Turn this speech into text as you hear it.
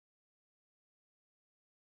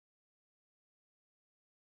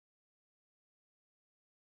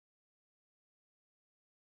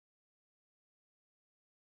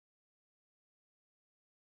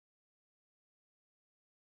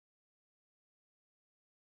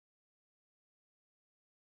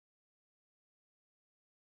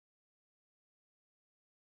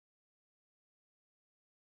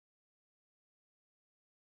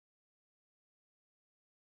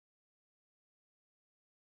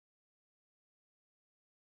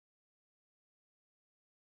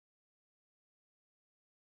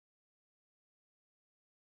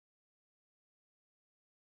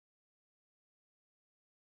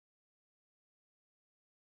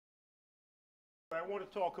I want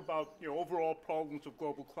to talk about overall problems of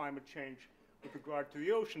global climate change with regard to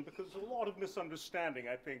the ocean, because there's a lot of misunderstanding,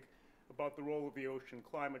 I think, about the role of the ocean in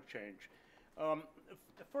climate change.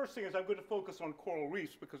 The first thing is I'm going to focus on coral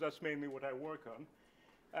reefs, because that's mainly what I work on.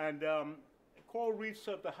 And coral reefs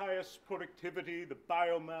have the highest productivity, the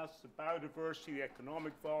biomass, the biodiversity, the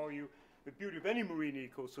economic value, the beauty of any marine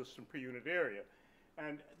ecosystem per unit area.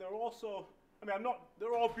 And they're also,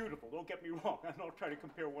 they're all beautiful, don't get me wrong. I'm not trying to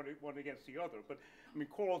compare one against the other, but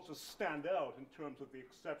corals just stand out in terms of the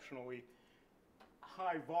exceptionally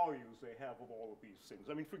high values they have of all of these things.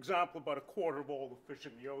 For example, about a quarter of all the fish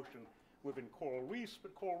in the ocean live in coral reefs,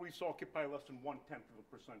 but coral reefs occupy less than 0.1%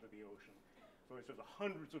 of the ocean. So it's just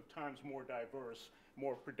hundreds of times more diverse,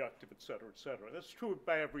 more productive, et cetera, et cetera. That's true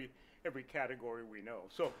by every category we know.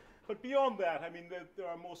 So, but beyond that, there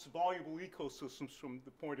are most valuable ecosystems from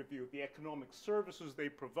the point of view of the economic services they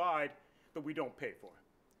provide that we don't pay for,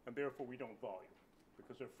 and therefore we don't value,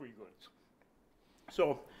 because they're free goods.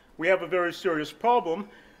 So we have a very serious problem.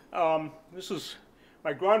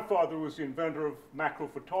 My grandfather was the inventor of macro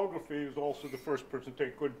photography. He was also the first person to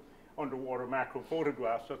take good underwater macro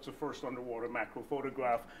photographs. That's the first underwater macro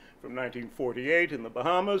photograph from 1948 in the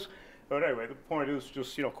Bahamas. But anyway, the point is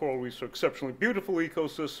just, coral reefs are exceptionally beautiful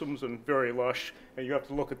ecosystems and very lush, and you have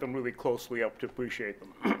to look at them really closely up to appreciate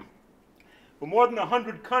them. For more than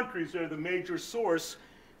 100 countries, they're the major source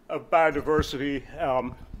of biodiversity,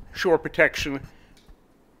 shore protection,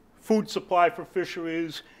 food supply for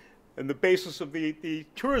fisheries, and the basis of the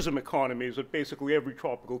tourism economies that basically every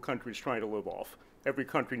tropical country is trying to live off. Every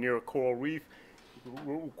country near a coral reef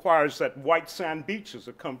requires that white sand beaches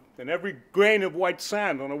that come, and every grain of white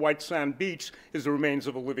sand on a white sand beach is the remains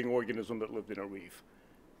of a living organism that lived in a reef.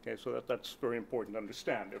 Okay, so that's very important to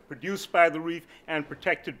understand. They're produced by the reef and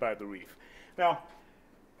protected by the reef. Now,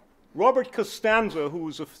 Robert Costanza, who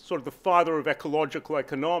was sort of the father of ecological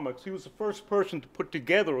economics, he was the first person to put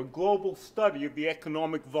together a global study of the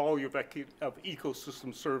economic value of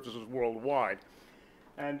ecosystem services worldwide.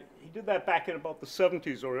 And he did that back in about the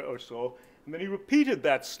 70s or so. And then he repeated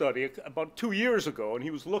that study about 2 years ago, and he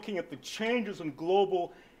was looking at the changes in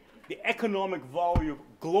the economic value of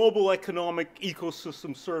global economic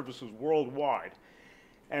ecosystem services worldwide.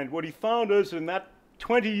 And what he found is in that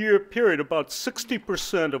 20-year period, about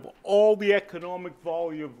 60% of all the economic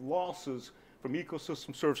value of losses from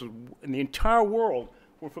ecosystem services in the entire world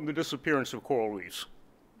were from the disappearance of coral reefs.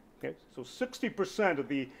 Okay? So 60% of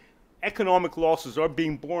the economic losses are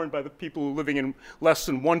being borne by the people who are living in less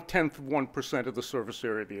than 0.1% of the surface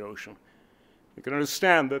area of the ocean. You can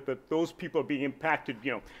understand that those people are being impacted,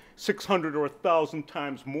 600 or 1,000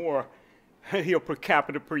 times more per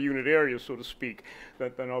capita per unit area, so to speak,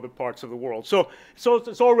 than other parts of the world. So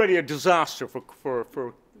it's already a disaster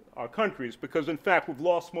for our countries, because in fact we've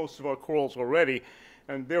lost most of our corals already,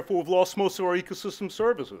 and therefore we've lost most of our ecosystem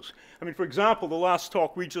services. For example, the last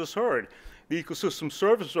talk we just heard, the ecosystem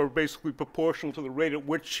services are basically proportional to the rate at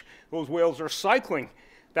which those whales are cycling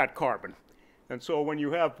that carbon. And so when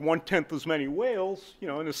you have 1/10 as many whales, in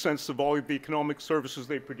a sense, the volume of the economic services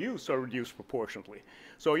they produce are reduced proportionately.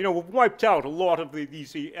 So, we've wiped out a lot of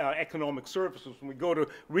these economic services. When we go to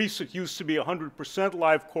reefs, it used to be 100%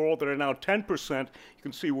 live coral that are now 10%. You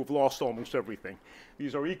can see we've lost almost everything.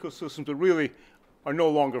 These are ecosystems that really are no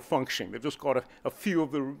longer functioning. They've just got a few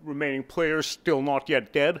of the remaining players still not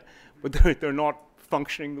yet dead, but they're not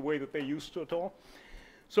functioning the way that they used to at all.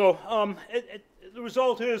 So the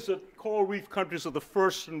result is that coral reef countries are the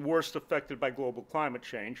first and worst affected by global climate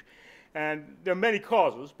change. And there are many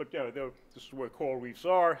causes, but this is where coral reefs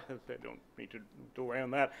are. I don't need to delay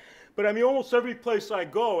on that. But almost every place I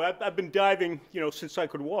go, I've been diving, since I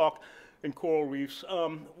could walk in coral reefs.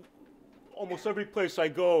 Almost every place I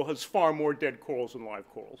go has far more dead corals than live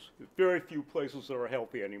corals. There's very few places that are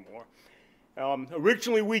healthy anymore.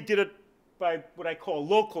 Originally, we did it by what I call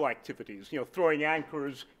local activities, throwing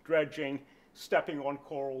anchors, dredging, stepping on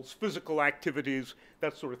corals, physical activities,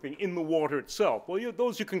 that sort of thing, in the water itself. Well,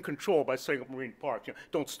 those you can control by setting up marine parks.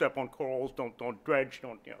 Don't step on corals, don't dredge,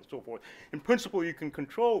 so forth. In principle, you can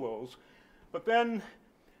control those. But then,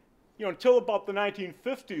 until about the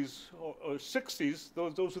 1950s or 60s,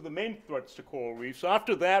 those were the main threats to coral reefs.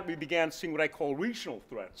 After that, we began seeing what I call regional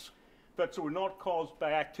threats. Threats that were not caused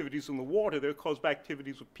by activities in the water, they're caused by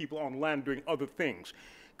activities of people on land doing other things.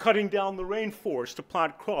 Cutting down the rainforest to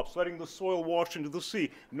plant crops, letting the soil wash into the sea,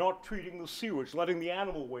 not treating the sewage, letting the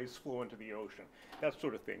animal waste flow into the ocean, that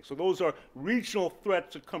sort of thing. So those are regional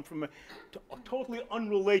threats that come from totally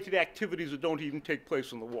unrelated activities that don't even take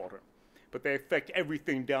place in the water, but they affect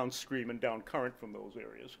everything downstream and down current from those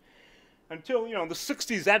areas. Until, in the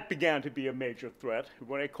 60s, that began to be a major threat,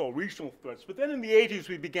 what I call regional threats. But then in the 80s,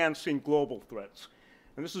 we began seeing global threats.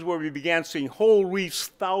 And this is where we began seeing whole reefs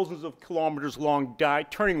thousands of kilometers long die,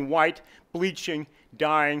 turning white, bleaching,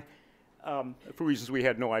 dying, for reasons we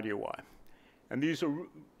had no idea why. And these are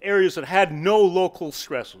areas that had no local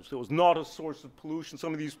stresses. There was not a source of pollution.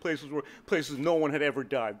 Some of these places were places no one had ever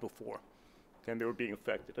died before, and they were being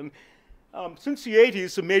affected. And since the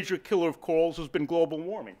 80s, the major killer of corals has been global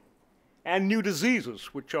warming and new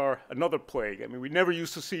diseases, which are another plague. I mean, we never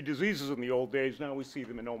used to see diseases in the old days. Now we see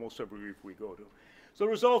them in almost every reef we go to. So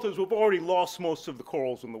the result is we've already lost most of the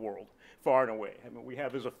corals in the world, far and away. I mean,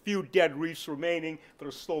 there's a few dead reefs remaining that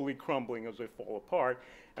are slowly crumbling as they fall apart,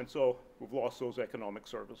 and so we've lost those economic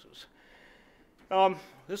services.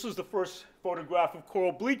 This is the first photograph of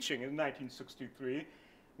coral bleaching in 1963.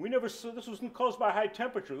 This wasn't caused by high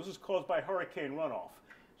temperature. This is caused by hurricane runoff.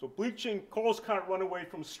 So bleaching, corals can't run away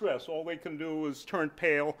from stress. All they can do is turn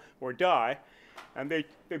pale or die. And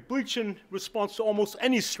they bleach in response to almost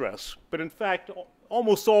any stress. But in fact,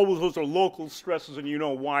 almost all of those are local stresses, and you know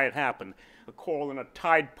why it happened. A coral in a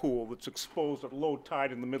tide pool that's exposed at low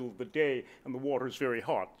tide in the middle of the day, and the water is very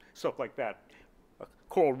hot, stuff like that. A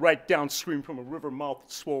coral right downstream from a river mouth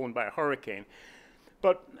that's swollen by a hurricane.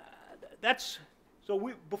 But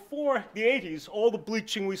before the 80s, all the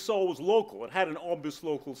bleaching we saw was local. It had an obvious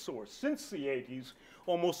local source. Since the 80s,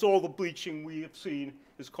 almost all the bleaching we have seen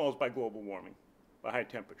is caused by global warming, by high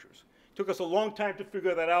temperatures. It took us a long time to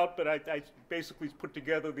figure that out, but I basically put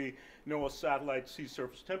together the NOAA satellite sea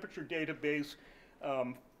surface temperature database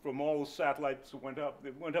from all the satellites that went up.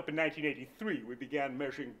 It went up in 1983. We began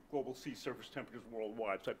measuring global sea surface temperatures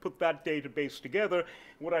worldwide. So I put that database together.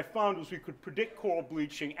 And what I found was we could predict coral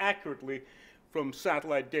bleaching accurately from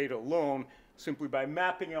satellite data alone, simply by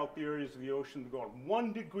mapping out the areas of the ocean that go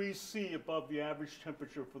 1 degree C above the average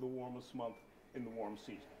temperature for the warmest month in the warm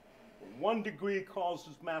season. 1 degree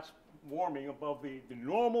causes mass warming above the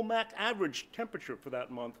normal average temperature for that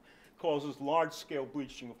month, causes large-scale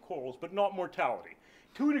bleaching of corals, but not mortality.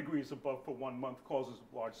 2 degrees above for 1 month causes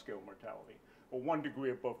large-scale mortality, or 1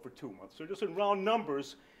 degree above for 2 months. So just in round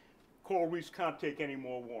numbers, coral reefs can't take any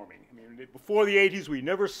more warming. I mean, before the 80s, we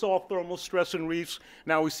never saw thermal stress in reefs.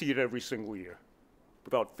 Now we see it every single year,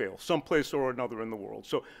 without fail, someplace or another in the world.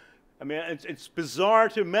 So, I mean, it's bizarre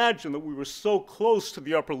to imagine that we were so close to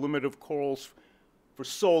the upper limit of corals for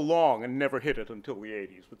so long and never hit it until the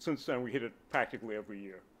 80s. But since then, we hit it practically every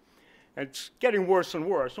year. And it's getting worse and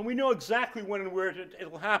worse. And we know exactly when and where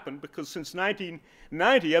it'll happen, because since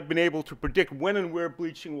 1990, I've been able to predict when and where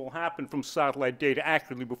bleaching will happen from satellite data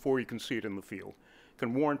accurately before you can see it in the field.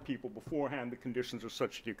 Can warn people beforehand the conditions are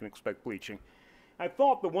such that you can expect bleaching. I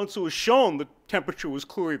thought that once it was shown that temperature was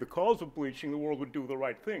clearly the cause of bleaching, the world would do the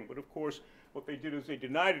right thing. But of course, what they did is they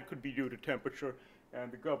denied it could be due to temperature,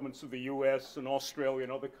 and the governments of the US and Australia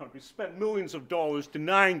and other countries spent millions of dollars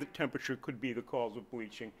denying that temperature could be the cause of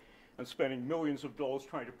bleaching, and spending millions of dollars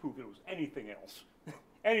trying to prove that it was anything else.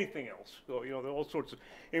 Anything else. So, there are all sorts of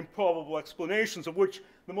improbable explanations, of which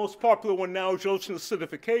the most popular one now is ocean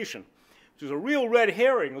acidification, which is a real red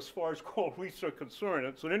herring as far as coral reefs are concerned.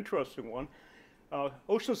 It's an interesting one.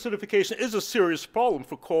 Ocean acidification is a serious problem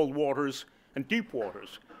for cold waters and deep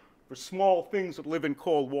waters. For small things that live in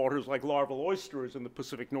cold waters, like larval oysters in the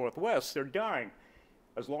Pacific Northwest, they're dying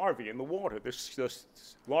as larvae in the water. The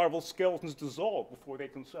larval skeletons dissolve before they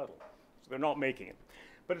can settle. So they're not making it.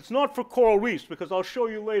 But it's not for coral reefs, because I'll show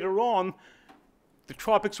you later on, the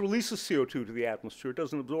tropics releases CO2 to the atmosphere. It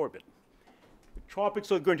doesn't absorb it. The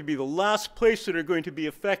tropics are going to be the last place that are going to be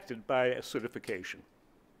affected by acidification.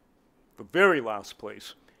 The very last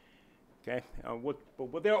place. Okay?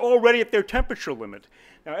 But they're already at their temperature limit.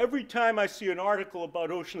 Now, every time I see an article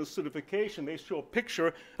about ocean acidification, they show a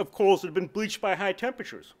picture of corals that have been bleached by high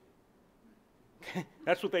temperatures.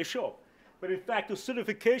 That's what they show. But in fact,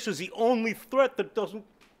 acidification is the only threat that doesn't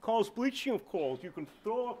cause bleaching of corals. You can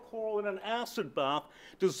throw a coral in an acid bath,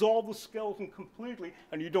 dissolve the skeleton completely,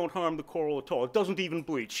 and you don't harm the coral at all. It doesn't even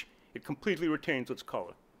bleach. It completely retains its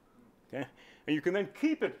color. Okay? And you can then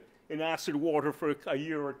keep it in acid water for a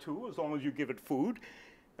year or two, as long as you give it food,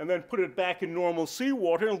 and then put it back in normal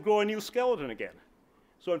seawater, and it'll grow a new skeleton again.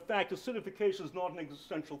 So in fact, acidification is not an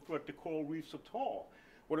existential threat to coral reefs at all.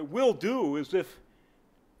 What it will do is, if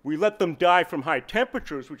we let them die from high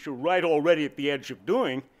temperatures, which are right already at the edge of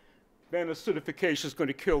doing, then acidification is going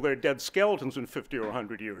to kill their dead skeletons in 50 or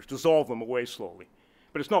 100 years, dissolve them away slowly.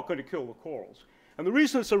 But it's not going to kill the corals. And the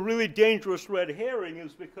reason it's a really dangerous red herring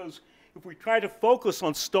is because if we try to focus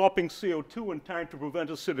on stopping CO2 in time to prevent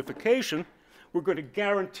acidification, we're going to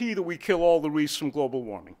guarantee that we kill all the reefs from global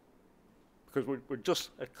warming, because we're just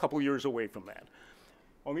a couple years away from that.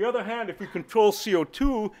 On the other hand, if we control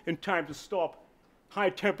CO2 in time to stop high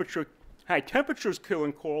temperatures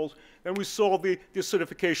killing corals, then we solve the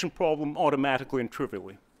acidification problem automatically and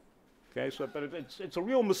trivially. Okay, so, but it's a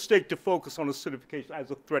real mistake to focus on acidification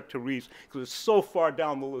as a threat to reefs, because it's so far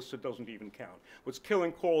down the list it doesn't even count. What's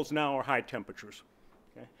killing corals now are high temperatures.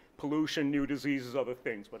 Okay? Pollution, new diseases, other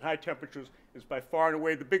things, but high temperatures is by far and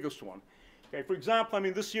away the biggest one. Okay, for example, I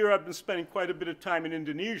mean, this year I've been spending quite a bit of time in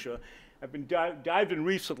Indonesia. I've been dived in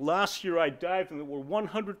reefs that last year I dived in that were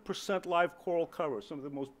 100% live coral cover, some of the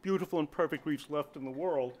most beautiful and perfect reefs left in the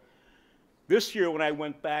world. This year when I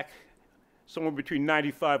went back, somewhere between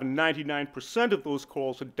 95 and 99% of those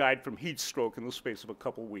corals had died from heat stroke in the space of a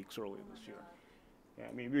couple weeks earlier this year. Yeah,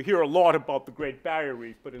 I mean, we hear a lot about the Great Barrier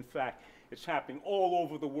Reef, but in fact, it's happening all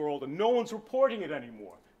over the world, and no one's reporting it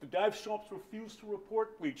anymore. The dive shops refuse to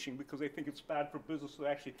report bleaching because they think it's bad for business. They're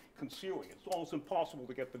actually concealing it. It's almost impossible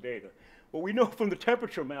to get the data. Well, we know from the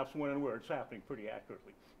temperature maps when and where it's happening pretty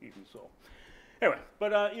accurately, even so. Anyway,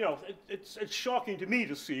 but you know, it's shocking to me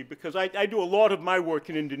to see, because I do a lot of my work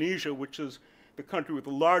in Indonesia, which is the country with the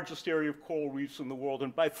largest area of coral reefs in the world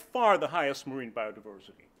and by far the highest marine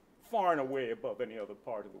biodiversity, far and away above any other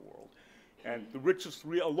part of the world. And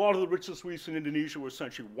a lot of the richest reefs in Indonesia were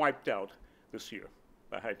essentially wiped out this year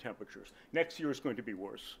by high temperatures. Next year is going to be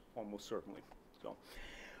worse, almost certainly. So,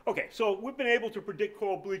 okay, so we've been able to predict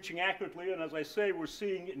coral bleaching accurately, and as I say, we're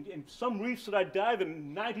seeing in some reefs that I dive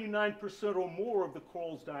in, 99% or more of the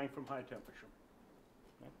corals dying from high temperature.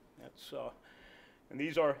 Okay? That's, and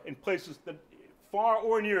these are in places that far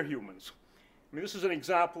or near humans. I mean, this is an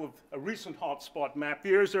example of a recent hotspot map. The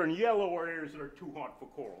areas that are in yellow are areas that are too hot for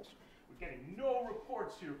corals. We're getting no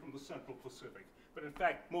reports here from the Central Pacific. But in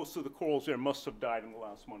fact, most of the corals there must have died in the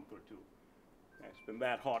last month or two. It's been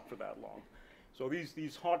that hot for that long. So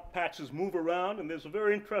these hot patches move around, and there's a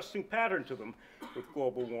very interesting pattern to them with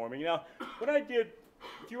global warming. Now, what I did,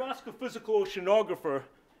 if you ask a physical oceanographer,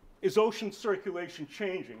 is ocean circulation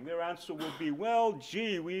changing? Their answer will be, well,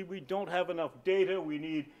 gee, we don't have enough data. We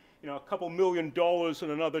need, you know, a couple $1 million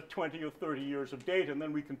and another 20 or 30 years of data, and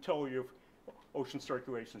then we can tell you if ocean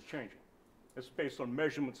circulation is changing. It's based on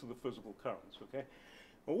measurements of the physical currents, okay?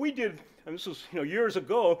 What we did, and this was years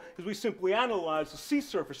ago, is we simply analyzed the sea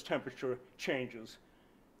surface temperature changes.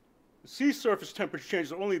 The sea surface temperature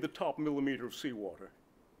changes are only the top millimeter of seawater.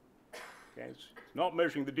 Okay? It's not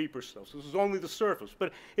measuring the deeper stuff. So this is only the surface.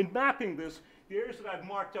 But in mapping this, the areas that I've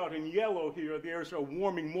marked out in yellow here are the areas that are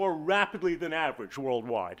warming more rapidly than average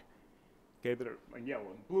worldwide. Okay, that are in yellow.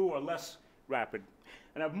 And blue are less rapid.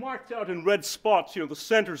 And I've marked out in red spots, the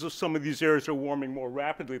centers of some of these areas are warming more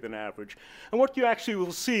rapidly than average. And what you actually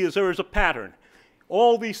will see is there is a pattern.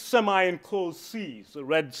 All these semi-enclosed seas, the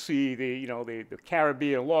Red Sea, the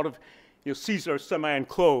Caribbean, a lot of seas that are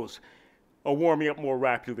semi-enclosed are warming up more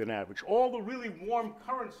rapidly than average. All the really warm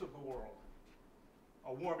currents of the world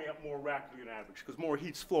are warming up more rapidly than average because more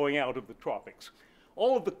heat's flowing out of the tropics.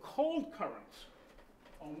 All of the cold currents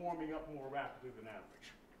are warming up more rapidly than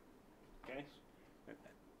average. Okay?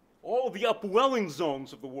 All of the upwelling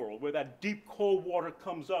zones of the world, where that deep cold water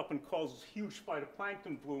comes up and causes huge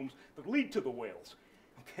phytoplankton blooms that lead to the whales,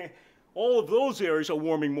 okay? All of those areas are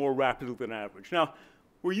warming more rapidly than average. Now,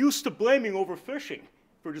 we're used to blaming overfishing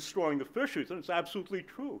for destroying the fisheries, and it's absolutely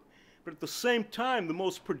true. But at the same time, the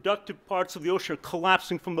most productive parts of the ocean are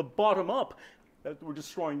collapsing from the bottom up, that we're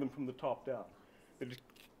destroying them from the top down. They're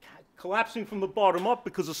collapsing from the bottom up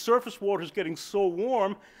because the surface water is getting so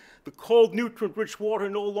warm. The cold, nutrient-rich water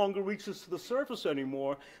no longer reaches to the surface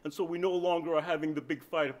anymore, and so we no longer are having the big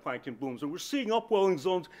phytoplankton blooms. And we're seeing upwelling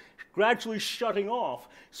zones gradually shutting off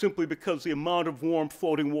simply because the amount of warm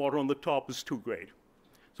floating water on the top is too great.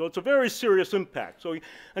 So it's a very serious impact. So,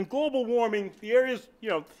 and global warming, the areas,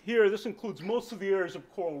 here, this includes most of the areas of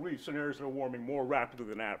coral reefs and areas that are warming more rapidly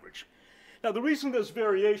than average. Now, the reason there's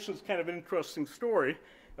variation is kind of an interesting story.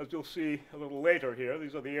 As you'll see a little later here,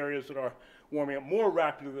 these are the areas that are warming up more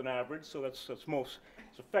rapidly than average, so it's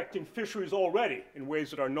affecting fisheries already in ways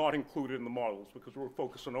that are not included in the models because we're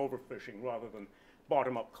focused on overfishing rather than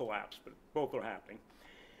bottom-up collapse, but both are happening.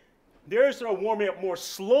 The areas that are warming up more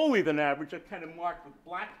slowly than average are kind of marked with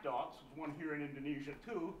black dots. There's one here in Indonesia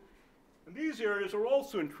too. And these areas are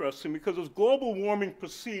also interesting because as global warming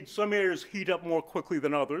proceeds, some areas heat up more quickly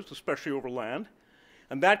than others, especially over land.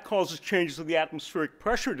 And that causes changes in the atmospheric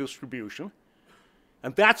pressure distribution.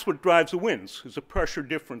 And that's what drives the winds, is a pressure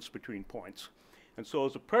difference between points. And so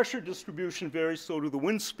as the pressure distribution varies, so do the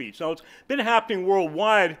wind speeds. Now, it's been happening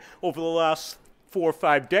worldwide over the last 4 or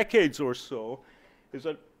 5 decades or so, is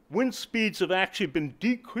that wind speeds have actually been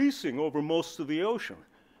decreasing over most of the ocean.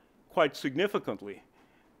 quite significantly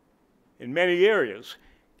in many areas.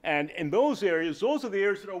 And in those areas, those are the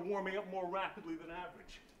areas that are warming up more rapidly than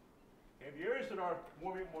average. And the areas that are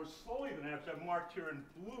warming up more slowly than average, I've marked here in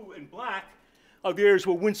blue and black, are the areas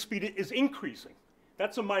where wind speed is increasing.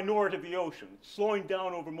 That's a minority of the ocean. It's slowing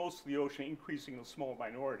down over most of the ocean, increasing a small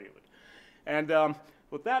minority of it. And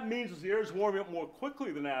what that means is the areas warming up more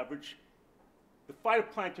quickly than average, the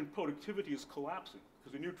phytoplankton productivity is collapsing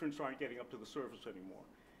because the nutrients aren't getting up to the surface anymore.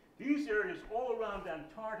 These areas all around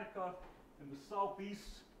Antarctica and the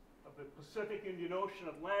southeast of the Pacific, Indian Ocean,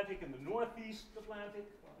 Atlantic, and the northeast Atlantic,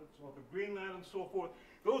 so the Greenland and so forth,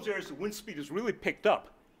 those areas the wind speed has really picked up.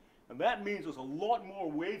 And that means there's a lot more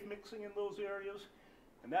wave mixing in those areas.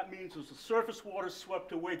 And that means as the surface water is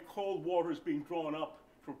swept away, cold water is being drawn up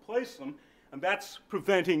to replace them. And that's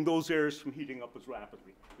preventing those areas from heating up as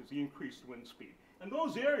rapidly as the increased wind speed. And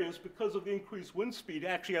those areas, because of the increased wind speed,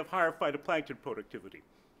 actually have higher phytoplankton productivity.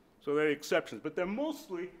 So they're exceptions. But they're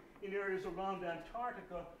mostly in areas around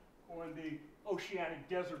Antarctica or in the oceanic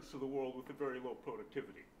deserts of the world with a very low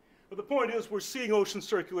productivity. But the point is, we're seeing ocean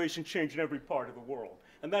circulation change in every part of the world.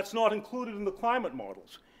 And that's not included in the climate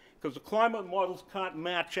models, because the climate models can't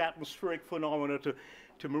match atmospheric phenomena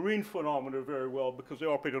to marine phenomena very well because they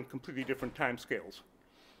operate on completely different timescales.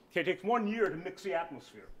 Okay, it takes 1 year to mix the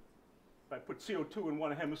atmosphere. If I put CO2 in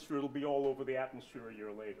one hemisphere, it'll be all over the atmosphere a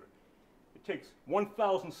year later. It takes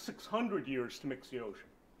 1,600 years to mix the ocean.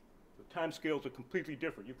 The timescales are completely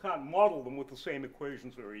different. You can't model them with the same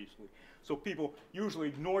equations very easily. So people usually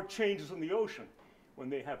ignore changes in the ocean when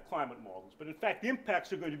they have climate models. But in fact, the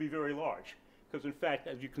impacts are going to be very large. Because in fact,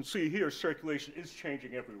 as you can see here, circulation is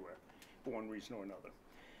changing everywhere for one reason or another.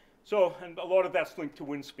 So, and a lot of that's linked to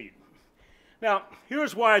wind speed. Now,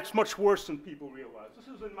 here's why it's much worse than people realize. This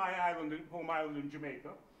is in my island, home island in Jamaica.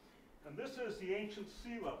 And this is the ancient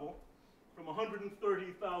sea level from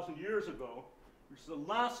 130,000 years ago, which is the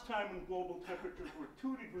last time when global temperatures were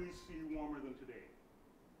 2 degrees C warmer than today.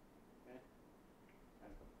 Okay?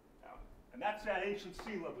 And that's that ancient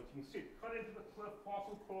sea level. You can see it cut into the cliff,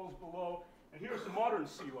 fossil corals below. And here's the modern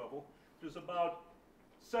sea level, which is about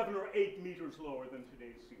 7 or 8 meters lower than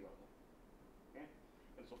today's sea level. Okay?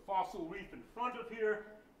 There's a fossil reef in front of here,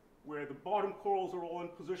 where the bottom corals are all in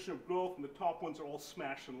position of growth, and the top ones are all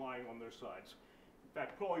smashed and lying on their sides. In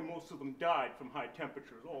fact, probably most of them died from high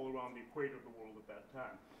temperatures all around the equator of the world at that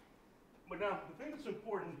time. But now, the thing that's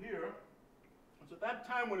important here is at that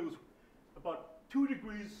time when it was about 2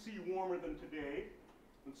 degrees C warmer than today,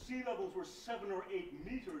 when sea levels were 7 or 8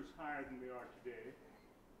 meters higher than they are today,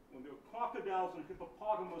 when there were crocodiles and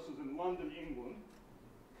hippopotamuses in London, England,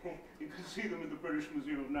 you can see them in the British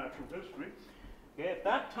Museum of Natural History. Okay, at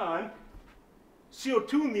that time,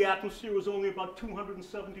 CO2 in the atmosphere was only about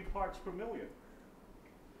 270 parts per million.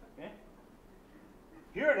 Okay?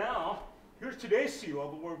 Here now, here's today's sea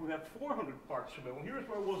level where we have 400 parts per million. Here's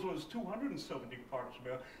where it was when it was 270 parts per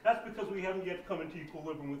million. That's because we haven't yet come into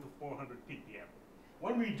equilibrium with the 400 ppm.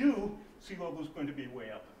 When we do, sea level is going to be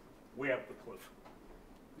way up the cliff.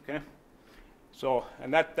 Okay? So,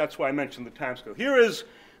 and that's why I mentioned the timescale. Here is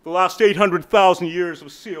the last 800,000 years of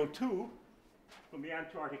CO2 from the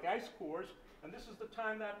Antarctic ice cores, and this is the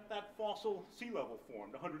time that fossil sea level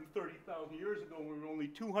formed, 130,000 years ago when we were only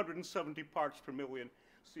 270 parts per million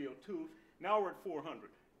CO2. Now we're at 400.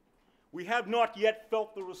 We have not yet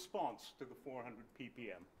felt the response to the 400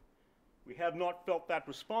 ppm. We have not felt that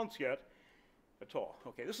response yet at all.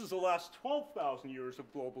 Okay, this is the last 12,000 years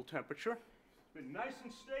of global temperature. It's been nice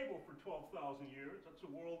and stable for 12,000 years. That's a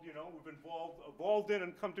world, you know, we've evolved in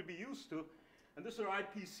and come to be used to. And this are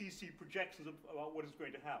IPCC projections about what is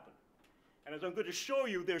going to happen. And as I'm going to show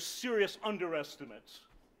you, there's serious underestimates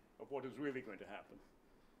of what is really going to happen.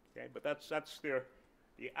 Okay, but that's the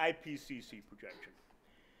IPCC projection.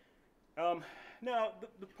 Now,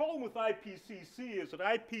 the problem with IPCC is that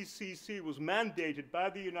IPCC was mandated by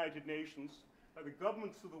the United Nations, by the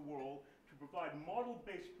governments of the world, to provide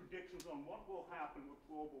model-based predictions on what will happen with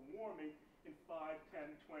global warming in 5, 10,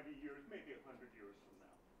 20 years, maybe 100 years from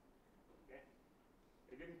now. Okay?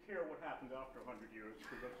 They didn't care what happened after 100 years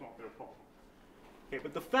because that's not their problem. Okay,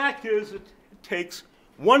 but the fact is it takes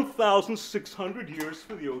 1,600 years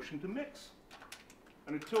for the ocean to mix.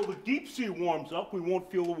 And until the deep sea warms up, we won't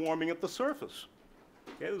feel the warming at the surface.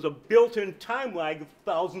 Okay, there's a built-in time lag of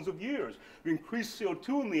thousands of years. If we increase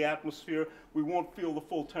CO2 in the atmosphere, we won't feel the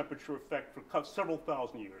full temperature effect for several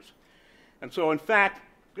thousand years. And so, in fact,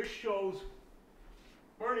 this shows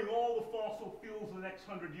burning all the fossil fuels in the next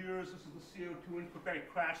 100 years. This is the CO2 input that it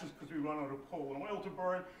crashes because we run out of coal and oil to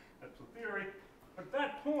burn. That's the theory. But at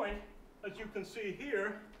that point, as you can see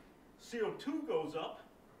here, CO2 goes up.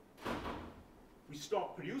 we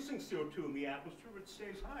stop producing CO2 in the atmosphere, it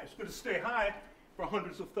stays high. It's going to stay high for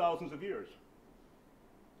hundreds of thousands of years.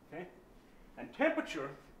 Okay? And temperature,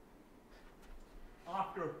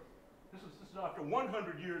 this is after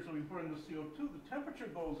 100 years when we burn the CO2, the temperature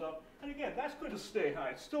goes up, and again, that's going to stay high.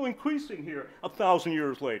 It's still increasing here 1,000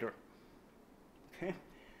 years later. Okay?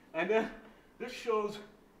 And then this shows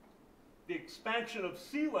the expansion of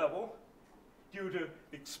sea level due to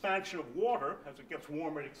the expansion of water. As it gets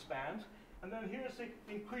warmer, it expands. And then here's the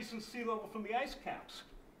increase in sea level from the ice caps.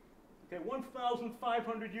 Okay,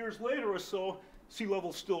 1,500 years later or so, sea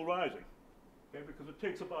level's still rising. Okay, because it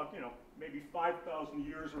takes about, maybe 5,000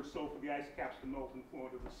 years or so for the ice caps to melt and flow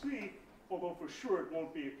into the sea, although for sure it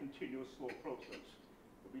won't be a continuous slow process.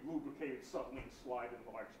 It'll be lubricated suddenly and slide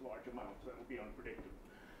in large amounts. That'll be unpredictable.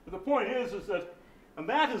 But the point is that, and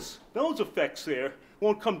those effects there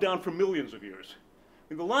won't come down for millions of years.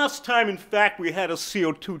 And the last time, in fact, we had a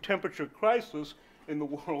CO2 temperature crisis in the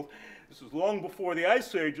world, this is long before the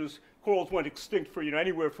ice ages, corals went extinct for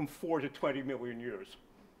anywhere from 4 to 20 million years.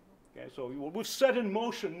 Okay, so we've set in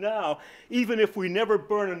motion now, even if we never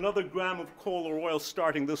burn another gram of coal or oil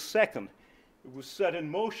starting this second, it was set in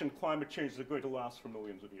motion, climate change is going to last for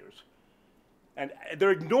millions of years. And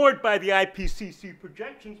they're ignored by the IPCC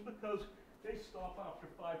projections because they stop after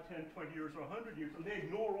 5, 10, 20 years, or 100 years, and they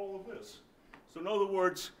ignore all of this. So in other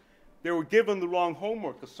words, they were given the wrong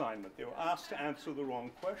homework assignment. They were asked to answer the wrong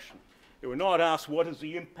question. They were not asked what is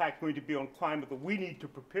the impact going to be on climate that we need to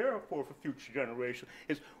prepare for future generations.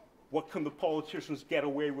 It's what can the politicians get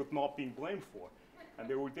away with not being blamed for? And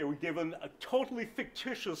they were given a totally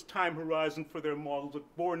fictitious time horizon for their models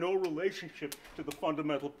that bore no relationship to the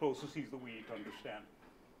fundamental processes that we need to understand.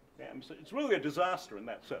 And so it's really a disaster in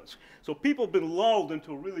that sense. So people have been lulled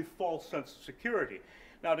into a really false sense of security.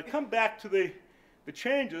 Now, to come back to the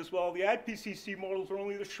changes, well, the IPCC models are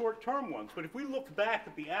only the short-term ones. But if we look back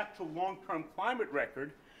at the actual long-term climate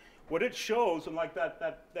record, what it shows, and like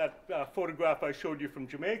that photograph I showed you from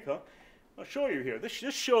Jamaica, I'll show you here. This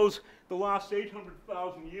shows the last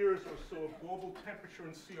 800,000 years or so of global temperature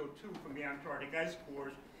and CO2 from the Antarctic ice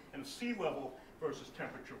cores and sea level versus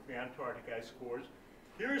temperature from the Antarctic ice cores.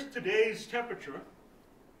 Here's today's temperature.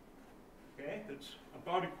 Okay, it's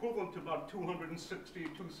about equivalent to about 260,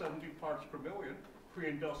 270 parts per million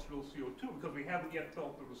pre-industrial CO2 because we haven't yet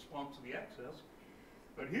felt the response to the excess.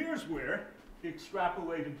 But here's where the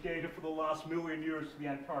extrapolated data for the last million years to the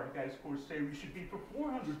Antarctic ice cores say we should be for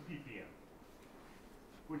 400 ppm,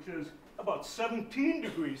 which is about 17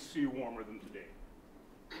 degrees C warmer than today.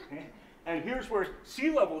 Okay? And here's where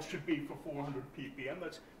sea level should be for 400 ppm.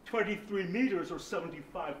 That's 23 meters or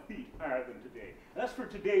 75 feet higher than today. And that's for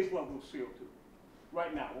today's level of CO2.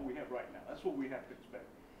 Right now, what we have right now. That's what we have to expect.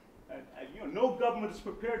 And no government is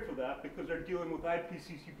prepared for that because they're dealing with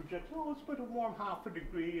IPCC projections. Oh, it's going to warm half a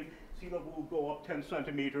degree and sea level will go up 10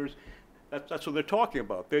 centimeters. That's what they're talking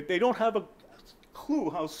about. They don't have a clue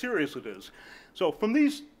how serious it is. So from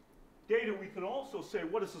these data, we can also say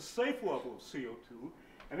what is the safe level of CO2.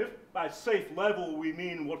 And if by safe level we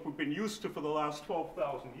mean what we've been used to for the last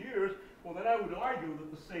 12,000 years, well, then I would argue that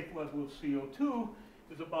the safe level of CO2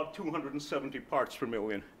 is about 270 parts per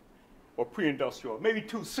million, or pre-industrial, maybe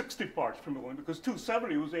 260 parts per million, because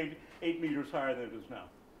 270 was 8 meters higher than it is now.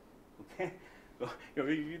 Okay? So,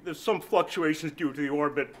 there's some fluctuations due to the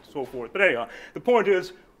orbit and so forth. But anyhow, the point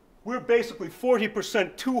is, we're basically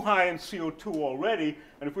 40% too high in CO2 already,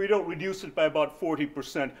 and if we don't reduce it by about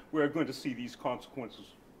 40%, we're going to see these consequences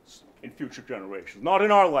in future generations. Not in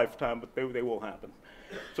our lifetime, but they will happen.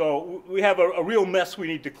 So we have a real mess we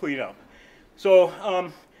need to clean up.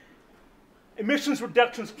 So emissions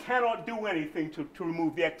reductions cannot do anything to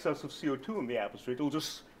remove the excess of CO2 in the atmosphere. It'll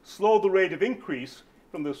just slow the rate of increase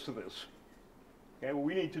from this to this. Okay, what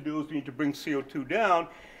we need to do is we need to bring CO2 down,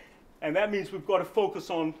 and that means we've got to focus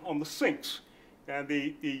on the sinks. And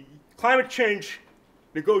the climate change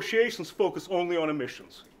negotiations focus only on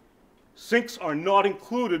emissions. Sinks are not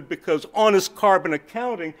included because honest carbon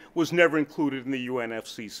accounting was never included in the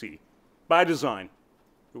UNFCCC by design.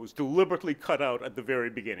 It was deliberately cut out at the very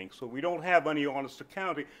beginning. So we don't have any honest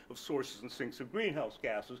accounting of sources and sinks of greenhouse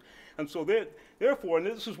gases. And so therefore, and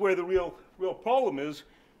this is where the real problem is,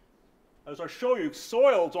 as I show you,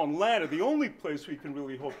 soils on land are the only place we can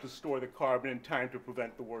really hope to store the carbon in time to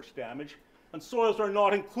prevent the worst damage. And soils are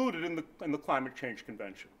not included in the Climate Change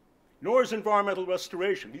Convention, nor is environmental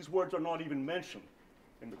restoration. These words are not even mentioned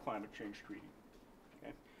in the Climate Change Treaty.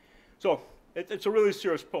 Okay? So it's a really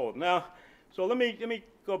serious problem. Now, so let me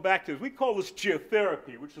go back to this. We call this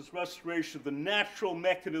geotherapy, which is restoration of the natural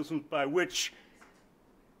mechanisms by which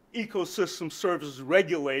ecosystem services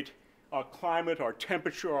regulate our climate, our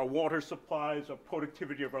temperature, our water supplies, our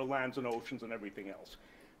productivity of our lands and oceans, and everything else.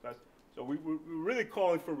 So we're really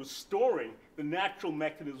calling for restoring the natural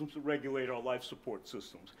mechanisms that regulate our life support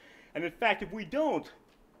systems. And in fact, if we don't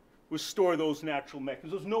restore those natural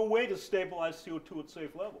mechanisms, there's no way to stabilize CO2 at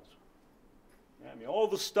safe levels. I mean, all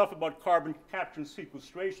the stuff about carbon capture and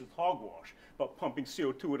sequestration is hogwash, about pumping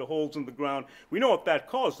CO2 into holes in the ground. We know what that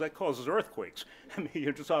causes. That causes earthquakes. I mean,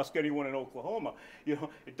 you just ask anyone in Oklahoma. You know,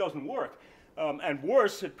 it doesn't work. And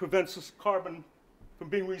worse, it prevents this carbon from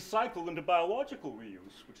being recycled into biological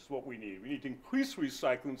reuse, which is what we need. We need to increase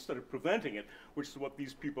recycling instead of preventing it, which is what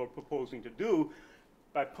these people are proposing to do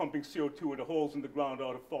by pumping CO2 into holes in the ground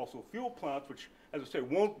out of fossil fuel plants, which, as I say, it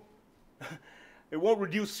won't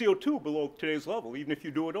reduce CO2 below today's level, even if you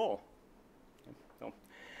do it all. So,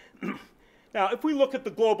 now, if we look at the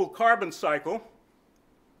global carbon cycle,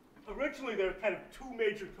 originally there are kind of two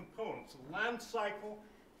major components: the land cycle,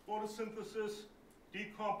 photosynthesis,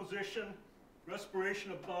 decomposition,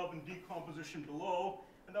 respiration above and decomposition below,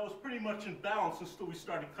 and that was pretty much in balance until we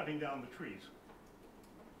started cutting down the trees.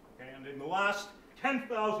 Okay, and in the last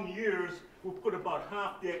 10,000 years, we've put about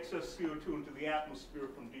half the excess CO2 into the atmosphere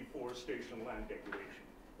from deforestation and land degradation.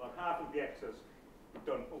 About half of the excess we've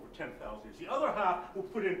done over 10,000 years. The other half we'll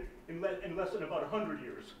put in less than about 100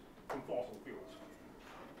 years from fossil fuels.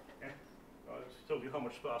 Okay? This tells you how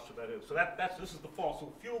much faster that is. So this is the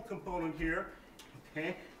fossil fuel component here.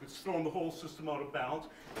 Okay? It's thrown the whole system out of balance.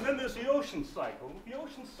 And then there's the ocean cycle. With the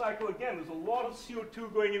ocean cycle, again, there's a lot of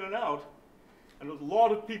CO2 going in and out. And a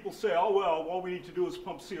lot of people say, oh, well, all we need to do is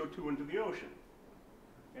pump CO2 into the ocean.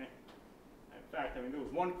 Okay? In fact, I mean, there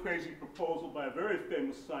was one crazy proposal by a very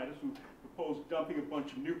famous scientist who proposed dumping a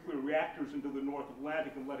bunch of nuclear reactors into the North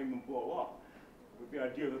Atlantic and letting them blow up, with the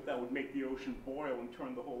idea that that would make the ocean boil and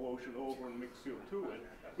turn the whole ocean over and mix CO2 in.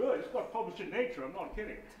 Really, this got published in Nature. I'm not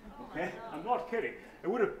kidding. Okay? I'm not kidding. It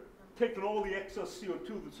would have taken all the excess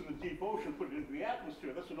CO2 that's in the deep ocean, put it into the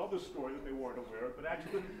atmosphere. That's another story that they weren't aware of, but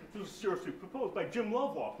actually this was seriously proposed by Jim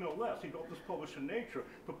Lovelock, no less. He got this published in Nature,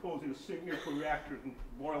 proposing to sink nuclear reactors and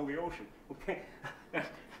boil the ocean. Okay?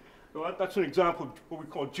 So that's an example of what we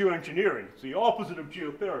call geoengineering. It's the opposite of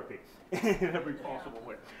geotherapy in every possible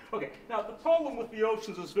way. Okay, now the problem with the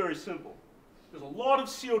oceans is very simple. There's a lot of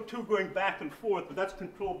CO2 going back and forth, but that's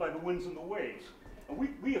controlled by the winds and the waves. And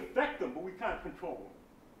we affect them, but we can't control them.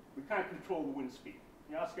 We can't control the wind speed.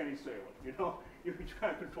 You ask any sailor, you know? You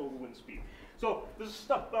can't control the wind speed. So there's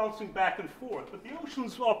stuff bouncing back and forth, but the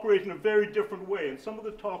oceans operate in a very different way, and some of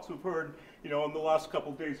the talks we've heard, you know, in the last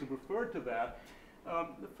couple of days have referred to that.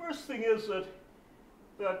 The first thing is that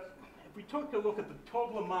if we took a look at the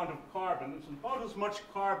total amount of carbon, there's about as much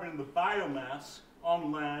carbon in the biomass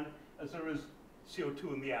on land as there is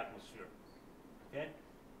CO2 in the atmosphere. Okay?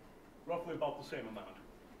 Roughly about the same amount.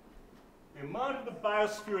 The amount of the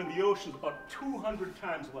biosphere in the ocean is about 200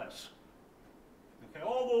 times less. Okay,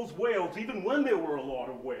 all those whales, even when there were a lot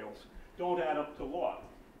of whales, don't add up to a lot.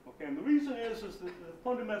 Okay, and the reason is that the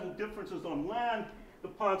fundamental differences on land, the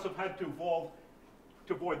plants have had to evolve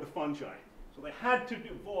to avoid the fungi. So they had to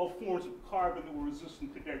evolve forms of carbon that were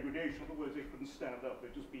resistant to degradation, otherwise they couldn't stand up,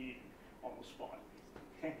 they'd just be eaten on the spot.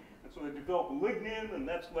 Okay? And so they developed lignin, and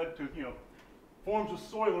that's led to, you know, forms of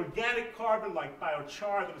soil organic carbon like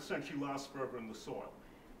biochar that essentially lasts forever in the soil.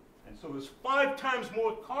 And so there's 5 times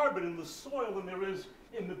more carbon in the soil than there is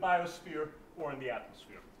in the biosphere or in the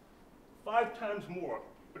atmosphere. 5 times more,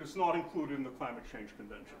 but it's not included in the climate change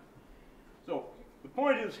convention. So the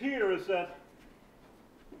point is here is that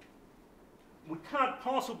we can't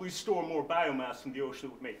possibly store more biomass in the ocean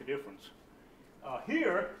that would make a difference.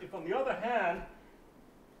 Here, if on the other hand,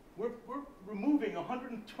 we're removing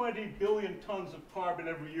 120 billion tons of carbon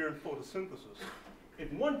every year in photosynthesis.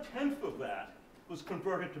 If 1/10 of that was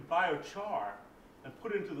converted to biochar and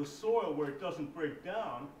put into the soil where it doesn't break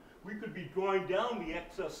down, we could be drawing down the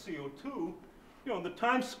excess CO2, you know, in the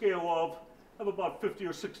time scale of about 50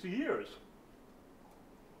 or 60 years.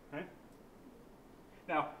 Okay?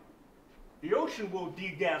 Now, the ocean will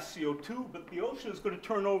degas CO2, but the ocean is going to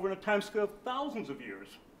turn over in a time scale of thousands of years.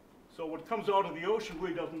 So what comes out of the ocean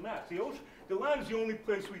really doesn't matter. The land is the only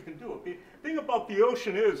place we can do it. The thing about the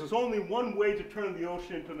ocean is there's only one way to turn the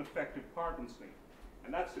ocean into an effective carbon sink,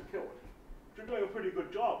 and that's to kill it. You're doing a pretty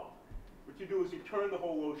good job. What you do is you turn the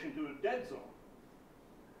whole ocean into a dead zone.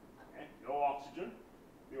 Okay? No oxygen.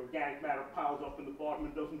 The organic matter piles up in the bottom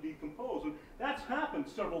and doesn't decompose. And that's happened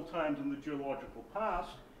several times in the geological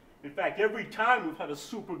past. In fact, every time we've had a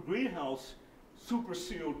super greenhouse, super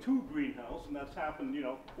CO2 greenhouse, and that's happened, you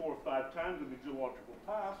know, 4 or 5 times in the geological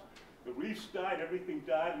past. The reefs died, everything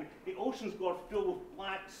died, and the oceans got filled with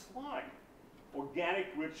black slime. organic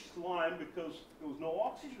rich slime because there was no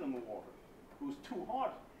oxygen in the water. It was too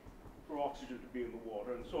hot for oxygen to be in the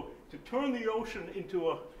water. And so to turn the ocean into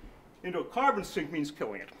a carbon sink means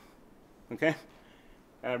killing it. Okay?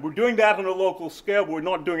 And we're doing that on a local scale, but we're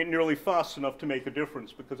not doing it nearly fast enough to make a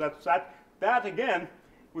difference, because that again,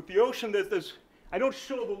 with the ocean, I don't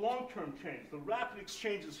show the long-term change. The rapid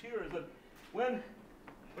exchanges here is that when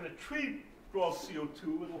a tree draws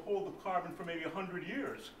CO2, it'll hold the carbon for maybe 100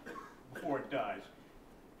 years before it dies.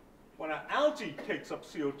 When an algae takes up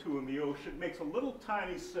CO2 in the ocean, it makes a little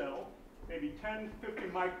tiny cell, maybe 10, 50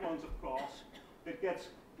 microns across, that gets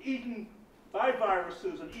eaten by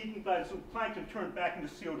viruses and eaten by zooplankton, turned back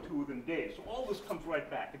into CO2 within days. So all this comes right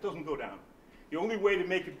back. It doesn't go down. The only way to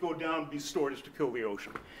make it go down, be stored, is to kill the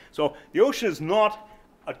ocean. So the ocean is not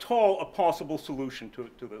at all a possible solution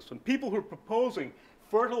to this. And people who are proposing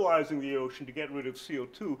fertilizing the ocean to get rid of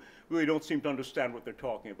CO2 really don't seem to understand what they're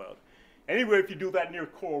talking about. Anyway, if you do that near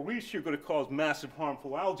coral reefs, you're going to cause massive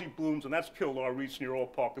harmful algae blooms, and that's killed our reefs near all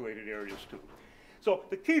populated areas too. So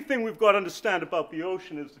the key thing we've got to understand about the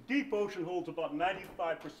ocean is the deep ocean holds about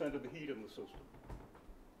 95% of the heat in the system.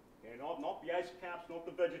 Okay, not the ice caps, not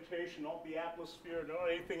the vegetation, not the atmosphere,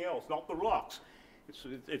 not anything else, not the rocks.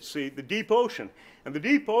 It's the deep ocean. And the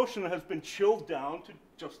deep ocean has been chilled down to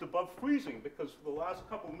just above freezing, because for the last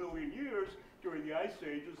couple million years, during the ice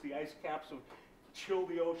ages, the ice caps have chilled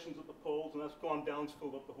the oceans at the poles, and that's gone down to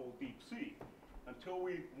fill up the whole deep sea. Until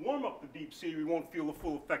we warm up the deep sea, we won't feel the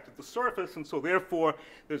full effect at the surface, and so therefore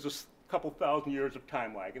there's a couple thousand years of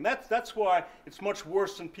time lag. And that's why it's much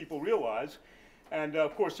worse than people realize. And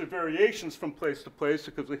of course, there are variations from place to place,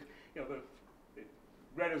 because the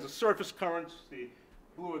red is the surface currents, the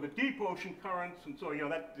blue are the deep ocean currents, and so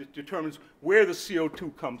that determines where the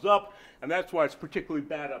CO2 comes up, and that's why it's particularly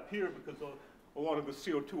bad up here, because a lot of the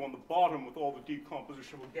CO2 on the bottom, with all the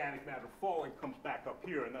decomposition of organic matter falling, comes back up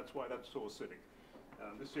here, and that's why that's so acidic.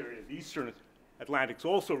 This area, the eastern Atlantic's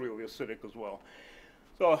also really acidic as well.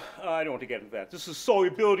 So I don't want to get into that. This is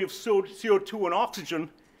solubility of CO2 and oxygen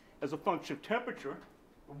as a function of temperature.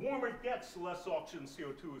 The warmer it gets, the less oxygen and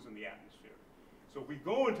CO2 is in the atmosphere. So if we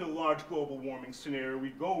go into a large global warming scenario, we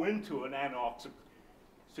go into an anoxic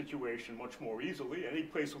situation much more easily. Any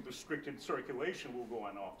place with restricted circulation will go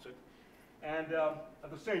anoxic. And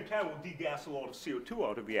at the same time, we'll degas a lot of CO2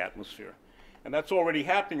 out of the atmosphere. And that's already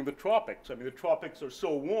happening in the tropics. I mean, the tropics are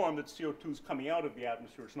so warm that CO2 is coming out of the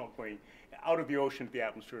atmosphere. It's not going out of the ocean to the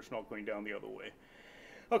atmosphere. It's not going down the other way.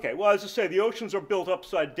 Okay, well, as I say, the oceans are built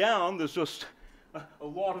upside down. There's just a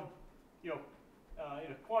lot of,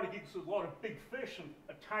 in aquatic ecosystems, a lot of big fish and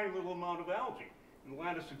a tiny little amount of algae. And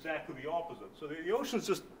land is exactly the opposite. So the oceans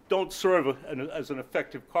just don't serve as an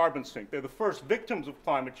effective carbon sink. They're the first victims of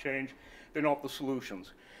climate change. They're not the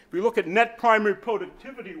solutions. If we look at net primary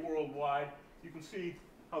productivity worldwide, you can see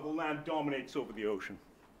how the land dominates over the ocean.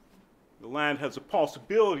 The land has a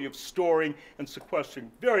possibility of storing and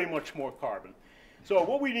sequestering very much more carbon. So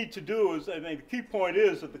what we need to do is, I mean, the key point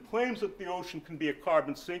is that the claims that the ocean can be a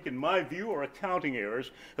carbon sink, in my view, are accounting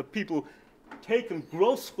errors of people taken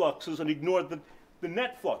gross fluxes and ignored the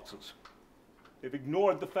net fluxes. They've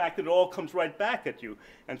ignored the fact that it all comes right back at you.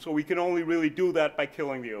 And so we can only really do that by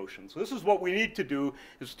killing the ocean. So this is what we need to do,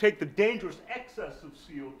 is take the dangerous excess of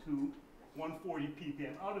CO2, 140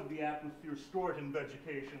 ppm, out of the atmosphere, store it in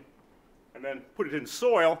vegetation, and then put it in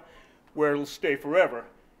soil where it'll stay forever.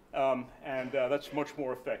 That's much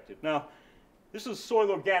more effective. Now, this is soil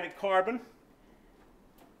organic carbon.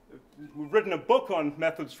 We've written a book on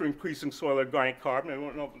methods for increasing soil organic carbon. I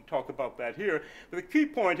won't talk about that here. But the key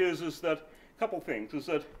point is that, a couple things, is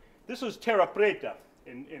that this is terra preta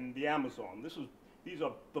in the Amazon. These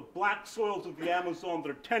are the black soils of the Amazon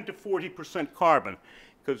that are 10 to 40% carbon,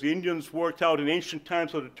 because the Indians worked out in ancient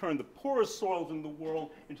times how to turn the poorest soils in the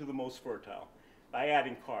world into the most fertile by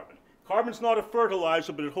adding carbon. Carbon's not a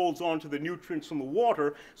fertilizer, but it holds on to the nutrients in the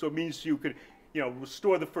water, so it means you could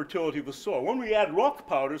restore the fertility of the soil. When we add rock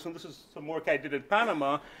powders, and this is some work I did in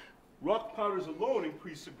Panama, rock powders alone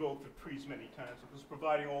increase the growth of trees many times, because it's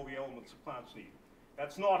providing all the elements that plants need.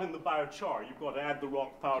 That's not in the biochar. You've got to add the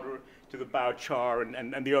rock powder to the biochar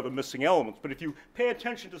and the other missing elements. But if you pay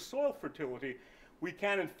attention to soil fertility, we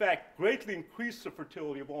can, in fact, greatly increase the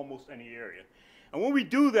fertility of almost any area. And when we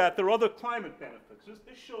do that, there are other climate benefits.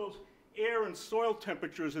 This shows air and soil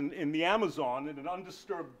temperatures in the Amazon, in an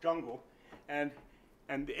undisturbed jungle, and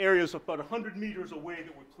the areas about 100 meters away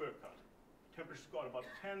that were clear-cut. Temperatures got about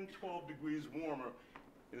 10, 12 degrees warmer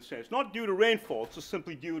in the same. It's not due to rainfall. It's just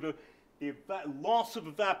simply due to the loss of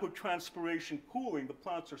evapotranspiration cooling. The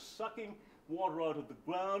plants are sucking water out of the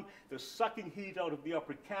ground. They're sucking heat out of the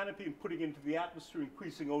upper canopy and putting it into the atmosphere,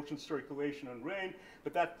 increasing ocean circulation and rain.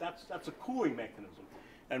 But that's a cooling mechanism.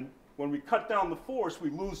 And when we cut down the forest, we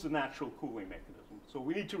lose the natural cooling mechanism. So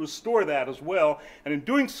we need to restore that as well. And in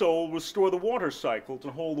doing so, we'll restore the water cycle to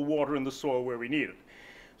hold the water in the soil where we need it.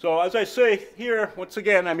 So as I say here, once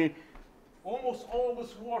again, I mean, almost all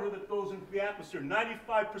this water that goes into the atmosphere,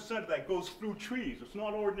 95% of that goes through trees. It's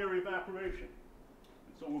not ordinary evaporation.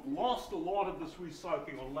 And so we've lost a lot of this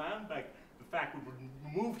recycling on land. Like the fact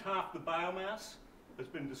we've removed half the biomass has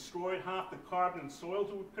been destroyed, half the carbon in soils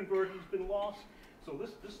that we've converted has been lost. So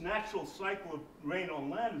this natural cycle of rain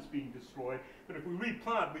on land is being destroyed, but if we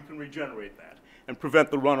replant, we can regenerate that and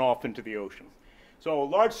prevent the runoff into the ocean. So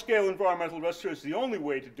large-scale environmental restoration is the only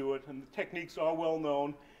way to do it, and the techniques are well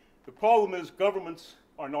known. The problem is governments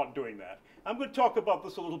are not doing that. I'm going to talk about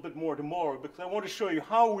this a little bit more tomorrow because I want to show you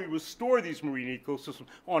how we restore these marine ecosystems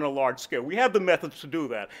on a large scale. We have the methods to do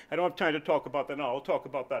that. I don't have time to talk about that now. I'll talk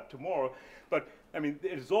about that tomorrow. But I mean,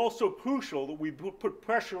 it is also crucial that we put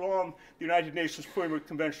pressure on the United Nations Framework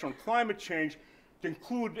Convention on Climate Change to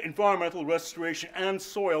include environmental restoration and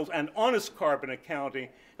soils and honest carbon accounting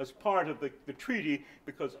as part of the treaty,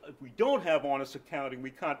 because if we don't have honest accounting, we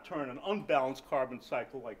can't turn an unbalanced carbon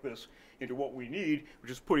cycle like this into what we need,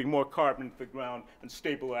 which is putting more carbon into the ground and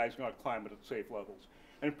stabilizing our climate at safe levels.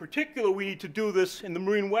 And in particular, we need to do this in the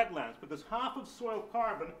marine wetlands, because half of soil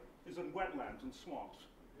carbon is in wetlands and swamps.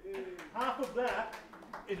 Half of that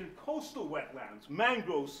is in coastal wetlands,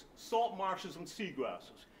 mangroves, salt marshes, and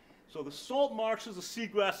seagrasses. So the salt marshes, the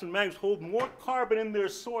seagrass, and mangroves hold more carbon in their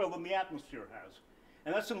soil than the atmosphere has.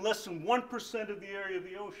 And that's in less than 1% of the area of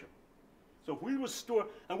the ocean. So if we restore,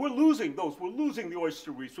 and we're losing those, we're losing the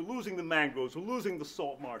oyster reefs, we're losing the mangroves, we're losing the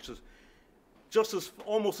salt marshes,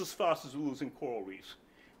 almost as fast as we're losing coral reefs.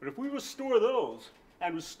 But if we restore those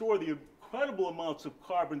and restore the incredible amounts of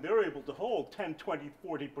carbon they're able to hold, 10, 20,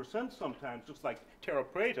 40% sometimes, just like terra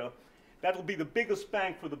preta, that'll be the biggest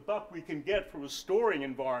bang for the buck we can get for restoring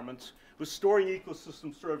environments, restoring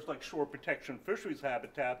ecosystem services like shore protection, fisheries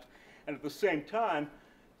habitats, and at the same time,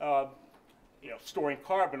 storing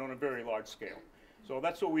carbon on a very large scale. So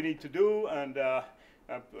that's what we need to do, and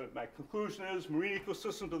my conclusion is marine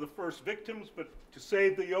ecosystems are the first victims, but to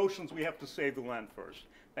save the oceans, we have to save the land first.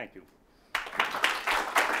 Thank you.